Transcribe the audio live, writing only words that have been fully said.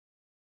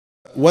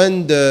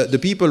When the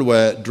people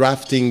were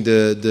drafting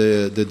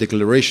the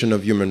Declaration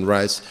of Human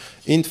Rights,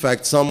 in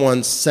fact,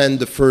 someone sent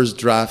the first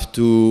draft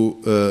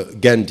to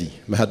Gandhi,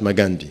 Mahatma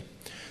Gandhi.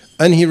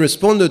 And he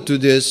responded to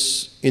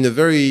this in a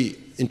very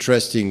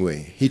interesting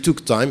way. He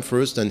took time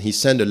first and he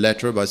sent a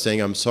letter by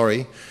saying, I'm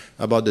sorry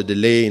about the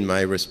delay in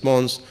my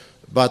response,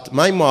 but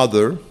my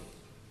mother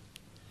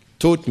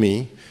taught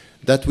me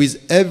that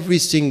with every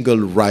single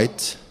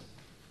right,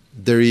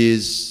 there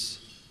is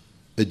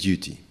a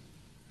duty.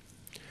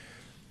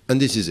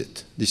 And this is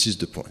it. This is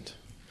the point.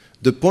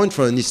 The point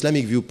from an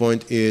Islamic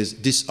viewpoint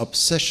is this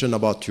obsession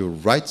about your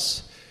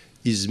rights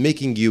is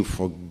making you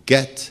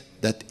forget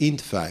that, in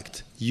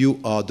fact, you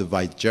are the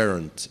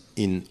vicegerent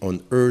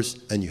on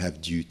earth and you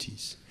have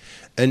duties.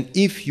 And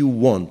if you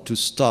want to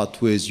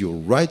start with your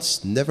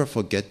rights, never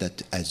forget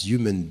that as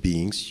human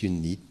beings, you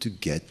need to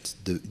get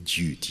the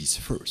duties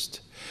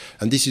first.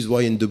 And this is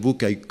why in the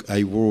book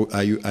I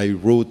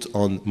wrote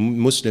on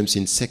Muslims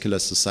in secular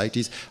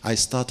societies, I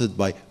started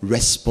by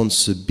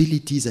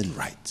responsibilities and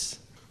rights.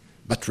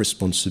 But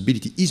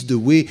responsibility is the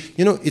way,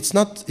 you know, it's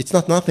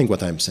not nothing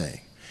what I'm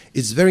saying.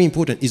 It's very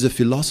important. It's a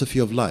philosophy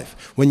of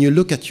life. When you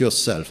look at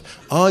yourself,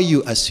 are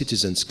you as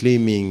citizens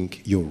claiming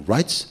your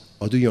rights,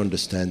 or do you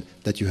understand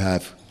that you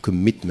have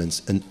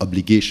commitments and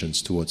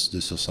obligations towards the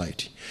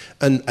society?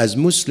 And as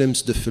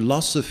Muslims, the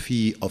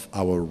philosophy of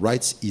our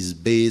rights is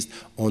based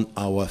on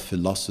our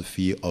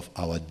philosophy of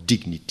our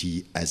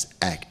dignity as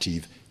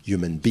active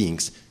human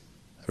beings,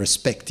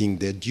 respecting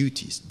their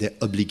duties, their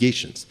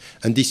obligations.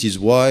 And this is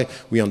why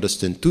we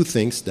understand two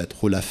things, that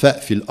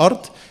khulafa fil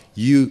ard,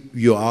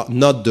 you are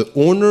not the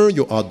owner,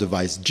 you are the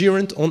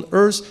vicegerent on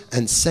earth.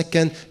 And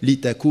second,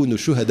 litakunu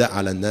shuhada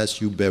ala nas,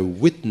 you bear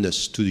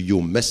witness to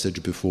your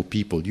message before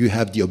people. You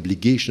have the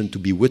obligation to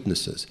be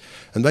witnesses.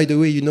 And by the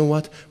way, you know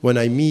what? When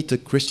I meet a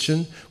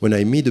Christian, when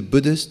I meet a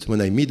Buddhist,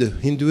 when I meet a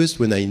Hinduist,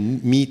 when I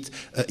meet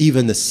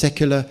even a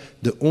secular,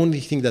 the only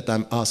thing that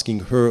I'm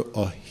asking her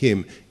or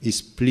him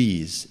is,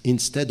 please,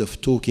 instead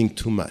of talking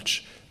too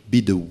much,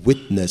 be the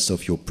witness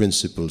of your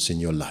principles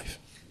in your life.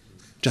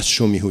 Just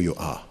show me who you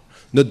are.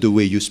 Not the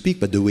way you speak,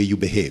 but the way you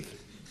behave.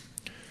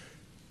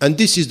 And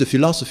this is the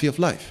philosophy of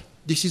life.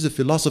 This is the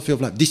philosophy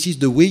of life. This is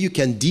the way you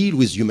can deal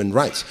with human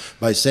rights,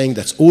 by saying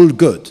that's all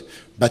good,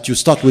 but you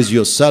start with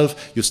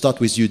yourself, you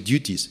start with your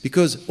duties.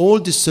 Because all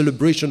this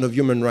celebration of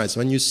human rights,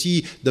 when you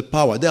see the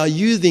power, they are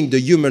using the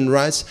human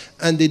rights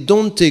and they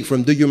don't take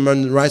from the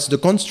human rights the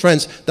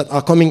constraints that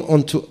are coming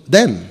onto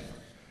them.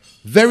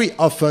 Very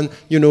often,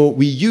 you know,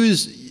 we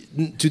use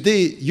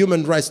today,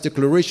 human rights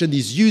declaration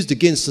is used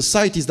against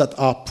societies that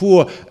are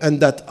poor and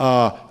that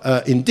are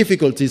in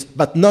difficulties,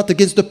 but not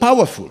against the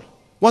powerful.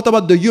 What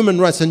about the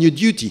human rights and your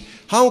duty?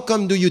 How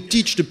come do you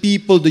teach the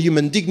people the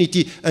human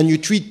dignity and you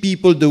treat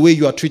people the way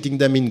you are treating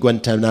them in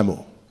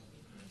Guantanamo?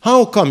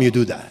 How come you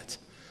do that?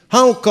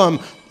 How come,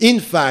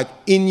 in fact,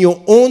 in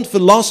your own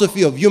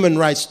philosophy of human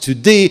rights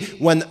today,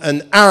 when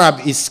an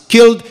Arab is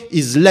killed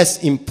is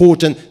less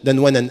important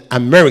than when an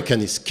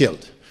American is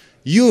killed?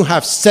 You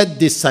have set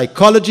this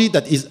psychology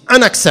that is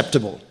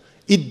unacceptable.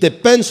 It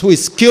depends who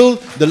is killed.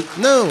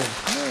 No.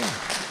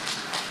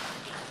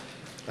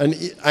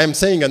 And I'm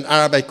saying an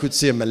Arab, I could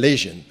say a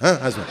Malaysian,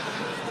 as well.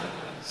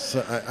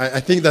 So I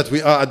think that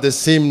we are at the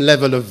same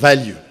level of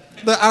value.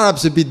 The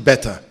Arab's a bit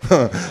better.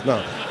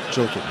 No,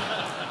 joking.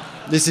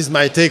 This is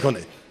my take on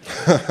it.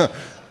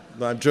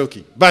 No, I'm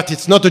joking. But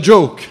it's not a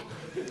joke.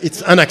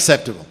 It's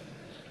unacceptable.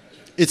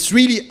 It's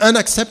really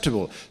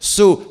unacceptable.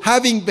 So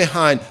having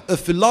behind a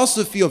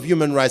philosophy of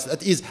human rights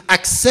that is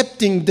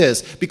accepting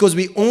this, because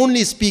we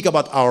only speak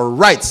about our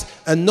rights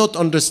and not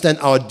understand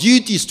our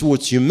duties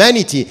towards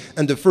humanity,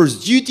 and the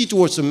first duty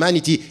towards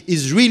humanity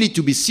is really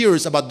to be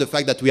serious about the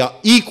fact that we are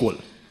equal.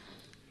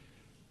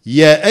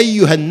 Ya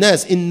ayyuhan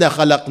nas inna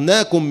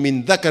khalaqnakum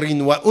min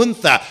dhakarin wa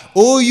untha.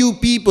 O you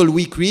people,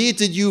 we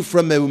created you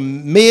from a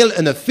male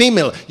and a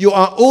female. You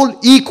are all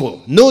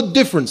equal, no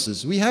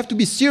differences. We have to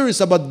be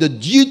serious about the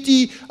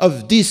duty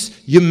of this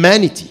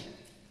humanity.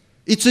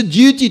 It's a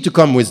duty to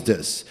come with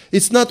this.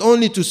 It's not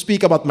only to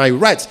speak about my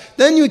rights.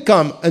 Then we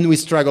come and we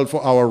struggle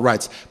for our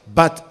rights.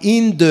 But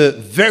in the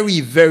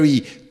very, very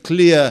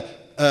clear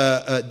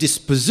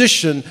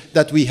disposition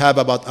that we have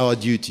about our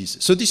duties.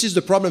 So this is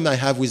the problem I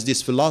have with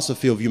this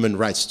philosophy of human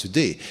rights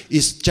today,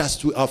 is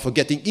just we are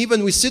forgetting,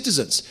 even with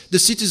citizens. The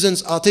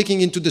citizens are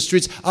taking into the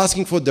streets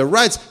asking for their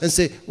rights and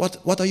say,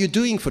 what are you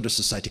doing for the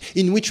society?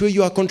 In which way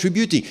you are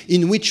contributing?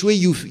 In which way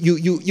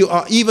you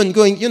are even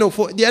going, you know,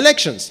 for the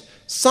elections?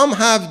 Some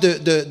have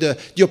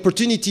the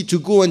opportunity to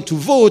go and to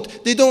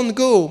vote. They don't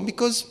go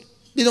because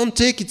they don't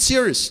take it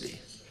seriously.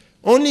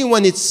 Only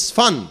when it's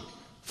fun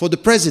for the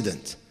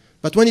president.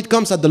 But when it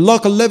comes at the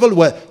local level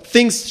where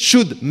things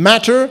should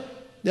matter,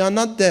 they are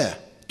not there.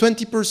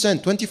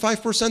 20%,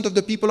 25% of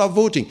the people are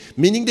voting,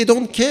 meaning they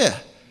don't care.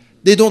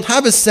 They don't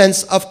have a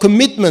sense of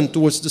commitment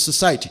towards the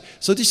society.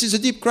 So this is a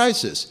deep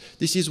crisis.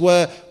 This is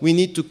where we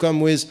need to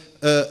come with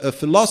a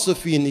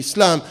philosophy in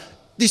Islam.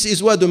 This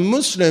is where the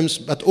Muslims,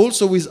 but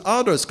also with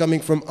others coming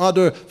from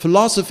other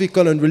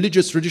philosophical and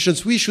religious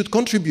traditions, we should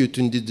contribute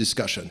in this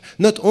discussion.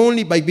 Not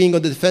only by being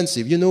on the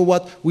defensive. You know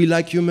what? We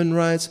like human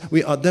rights.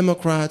 We are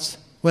Democrats.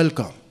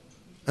 Welcome.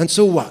 And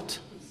so what?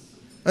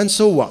 And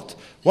so what?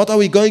 What are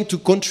we going to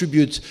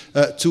contribute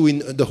to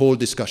in the whole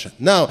discussion?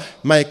 Now,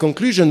 my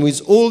conclusion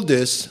with all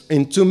this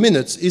in 2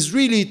 minutes is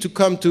really to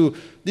come to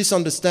this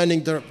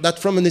understanding that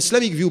from an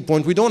Islamic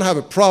viewpoint, we don't have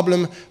a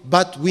problem,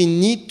 but we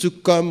need to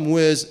come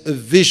with a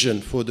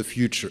vision for the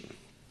future.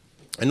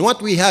 And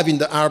what we have in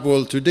the Arab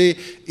world today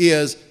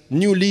is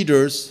new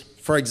leaders,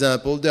 for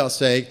example, they are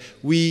saying,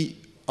 we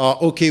are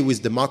okay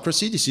with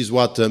democracy. This is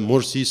what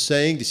Morsi is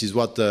saying. This is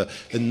what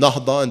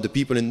Nahda and the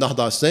people in Nahda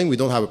are saying. We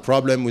don't have a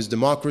problem with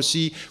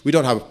democracy. We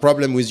don't have a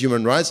problem with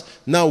human rights.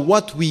 Now,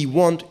 what we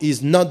want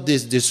is not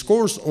this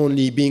discourse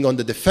only being on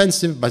the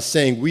defensive by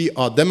saying we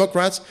are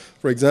Democrats.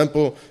 For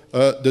example,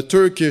 the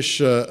Turkish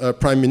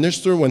Prime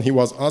Minister, when he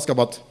was asked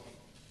about,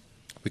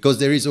 because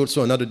there is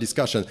also another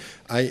discussion.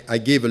 I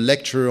gave a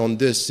lecture on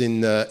this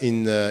in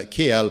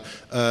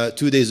KL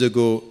 2 days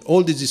ago.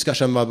 All this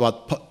discussion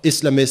about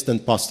Islamist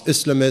and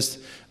post-Islamist,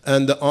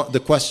 and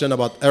the question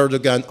about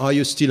Erdogan, are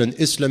you still an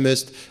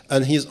Islamist?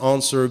 And his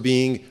answer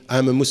being,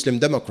 I'm a Muslim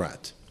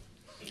Democrat,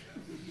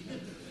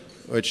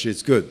 which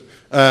is good.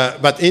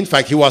 But in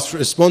fact, he was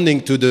responding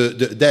to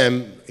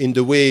them in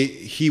the way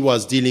he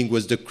was dealing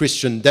with the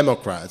Christian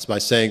Democrats by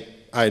saying,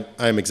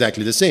 I'm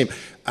exactly the same.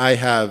 I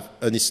have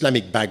an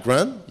Islamic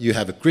background, you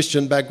have a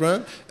Christian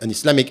background, an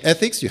Islamic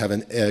ethics, you have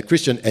a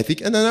Christian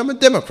ethic, and then I'm a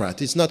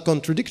Democrat. It's not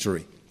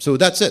contradictory. So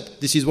that's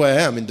it. This is where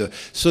I am.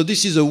 So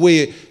this is a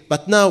way,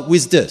 but now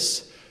with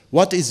this,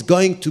 what is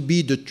going to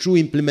be the true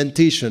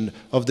implementation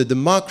of the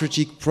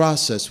democratic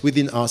process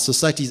within our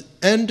societies,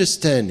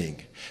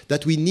 understanding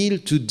that we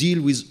need to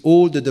deal with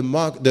all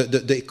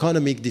the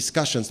economic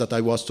discussions that I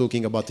was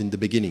talking about in the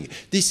beginning.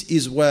 This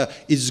is where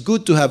it's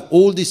good to have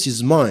all this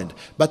in mind,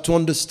 but to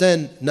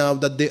understand now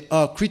that there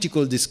are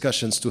critical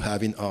discussions to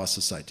have in our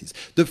societies.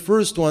 The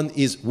first one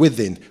is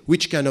within.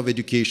 Which kind of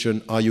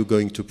education are you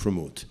going to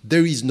promote?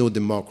 There is no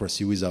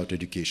democracy without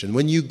education.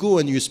 When you go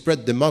and you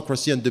spread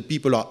democracy and the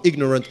people are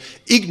ignorant,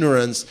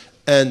 ignorance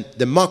and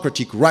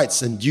democratic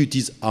rights and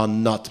duties are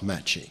not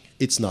matching.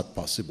 It's not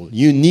possible.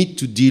 You need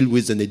to deal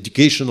with an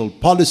educational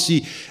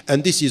policy,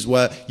 and this is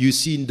where you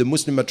see in the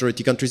Muslim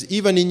majority countries,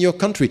 even in your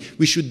country,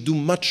 we should do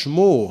much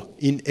more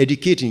in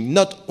educating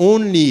not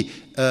only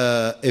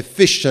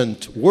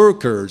efficient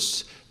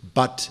workers,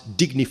 but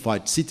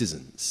dignified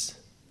citizens,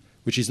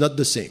 which is not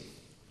the same.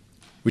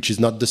 Which is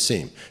not the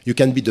same. You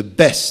can be the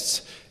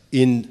best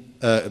in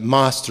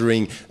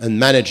mastering and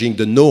managing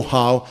the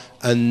know-how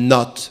and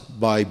not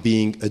by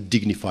being a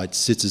dignified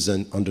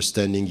citizen,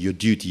 understanding your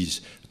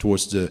duties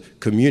towards the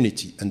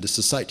community and the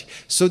society.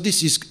 So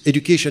this is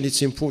education,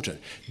 it's important.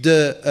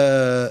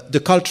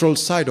 The cultural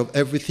side of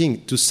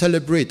everything, to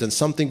celebrate, and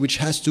something which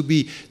has to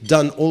be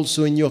done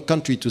also in your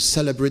country, to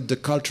celebrate the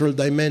cultural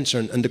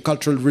dimension and the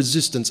cultural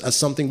resistance as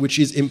something which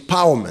is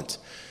empowerment.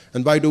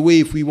 And by the way,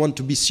 if we want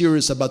to be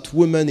serious about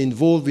women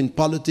involved in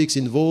politics,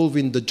 involved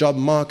in the job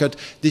market,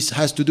 this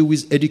has to do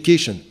with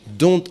education.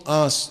 Don't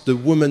ask the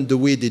women the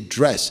way they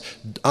dress.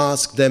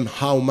 Ask them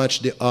how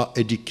much they are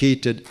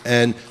educated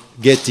and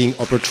getting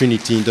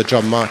opportunity in the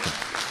job market.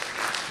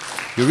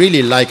 You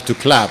really like to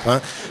clap, huh?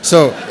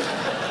 So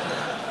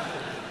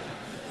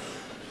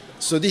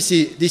this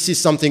is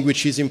something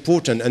which is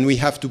important, and we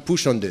have to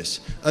push on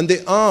this. And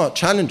there are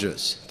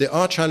challenges. There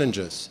are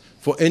challenges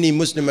for any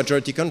Muslim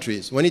majority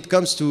countries when it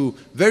comes to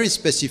very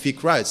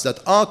specific rights that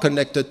are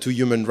connected to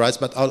human rights,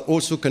 but are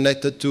also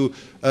connected to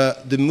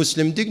the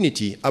Muslim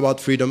dignity,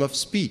 about freedom of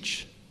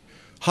speech.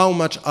 How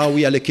much are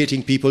we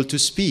allocating people to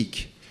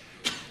speak?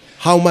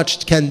 How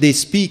much can they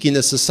speak in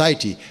a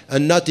society,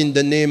 and not in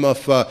the name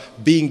of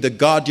being the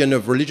guardian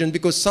of religion,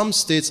 because some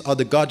states are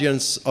the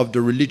guardians of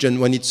the religion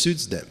when it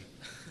suits them.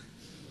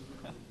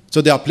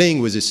 So they are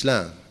playing with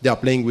Islam. They are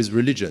playing with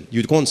religion.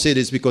 You can't say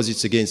this because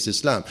it's against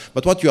Islam.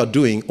 But what you are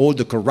doing, all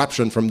the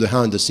corruption from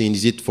behind the scene,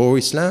 is it for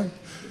Islam?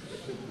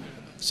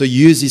 So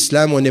you use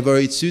Islam whenever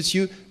it suits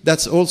you.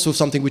 That's also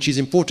something which is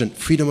important.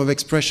 Freedom of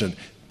expression.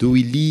 Do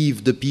we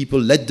leave the people,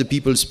 let the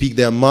people speak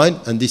their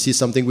mind? And this is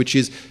something which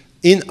is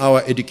in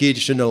our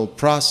educational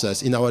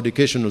process, in our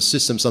educational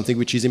system, something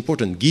which is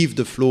important. Give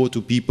the floor to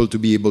people to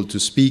be able to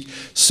speak.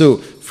 So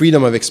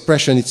freedom of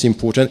expression, it's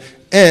important.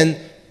 And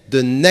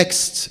the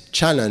next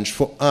challenge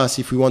for us,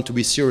 if we want to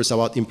be serious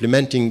about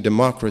implementing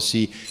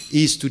democracy,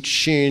 is to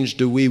change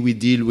the way we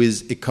deal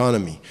with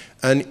economy.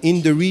 And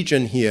in the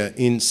region here,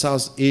 in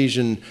South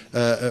Asian,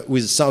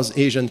 with South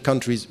Asian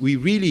countries, we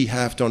really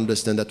have to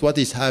understand that what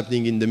is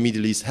happening in the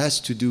Middle East has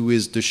to do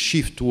with the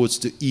shift towards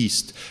the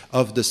east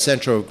of the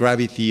center of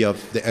gravity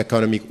of the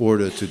economic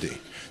order today.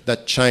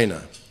 That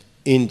China,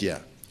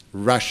 India,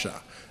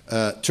 Russia,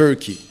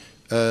 Turkey,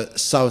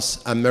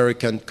 South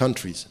American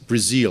countries,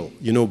 Brazil,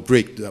 you know,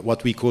 BRIC,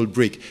 what we call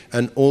BRIC,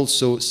 and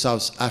also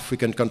South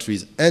African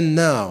countries, and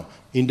now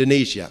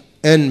Indonesia,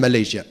 and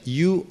Malaysia,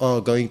 you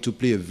are going to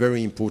play a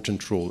very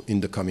important role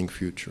in the coming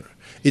future.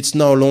 It's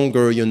no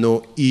longer, you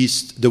know,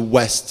 East, the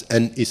West,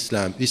 and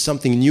Islam. It's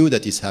something new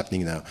that is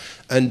happening now.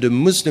 And the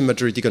Muslim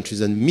majority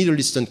countries and Middle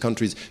Eastern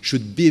countries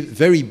should be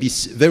very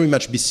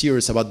much be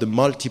serious about the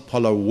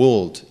multipolar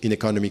world in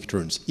economic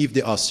terms, if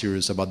they are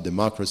serious about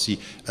democracy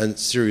and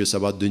serious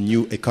about the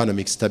new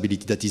economic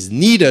stability that is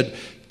needed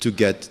to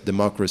get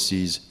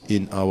democracies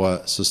in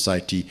our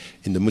society,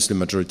 in the Muslim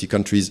majority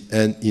countries,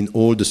 and in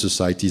all the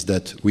societies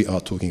that we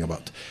are talking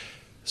about.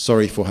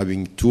 Sorry for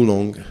having too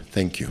long.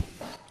 Thank you.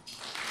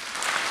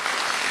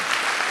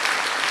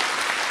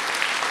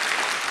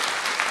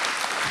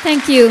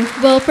 Thank you.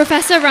 Will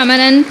Professor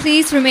Ramadan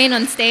please remain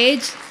on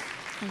stage?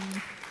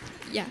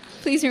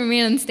 Please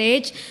remain on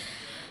stage.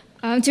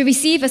 To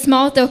receive a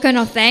small token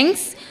of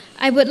thanks,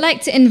 I would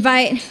like to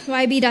invite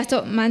YB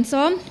Datuk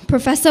Mansour,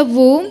 Professor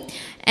Wu,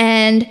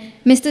 and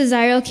Mr.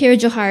 Zairil Khair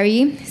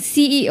Johari,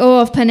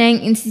 CEO of Penang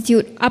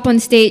Institute, up on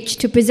stage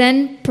to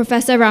present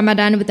Professor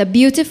Ramadan with a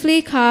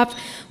beautifully carved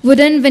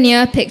wooden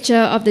veneer picture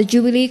of the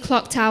Jubilee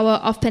Clock Tower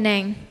of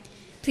Penang.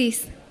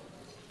 Please.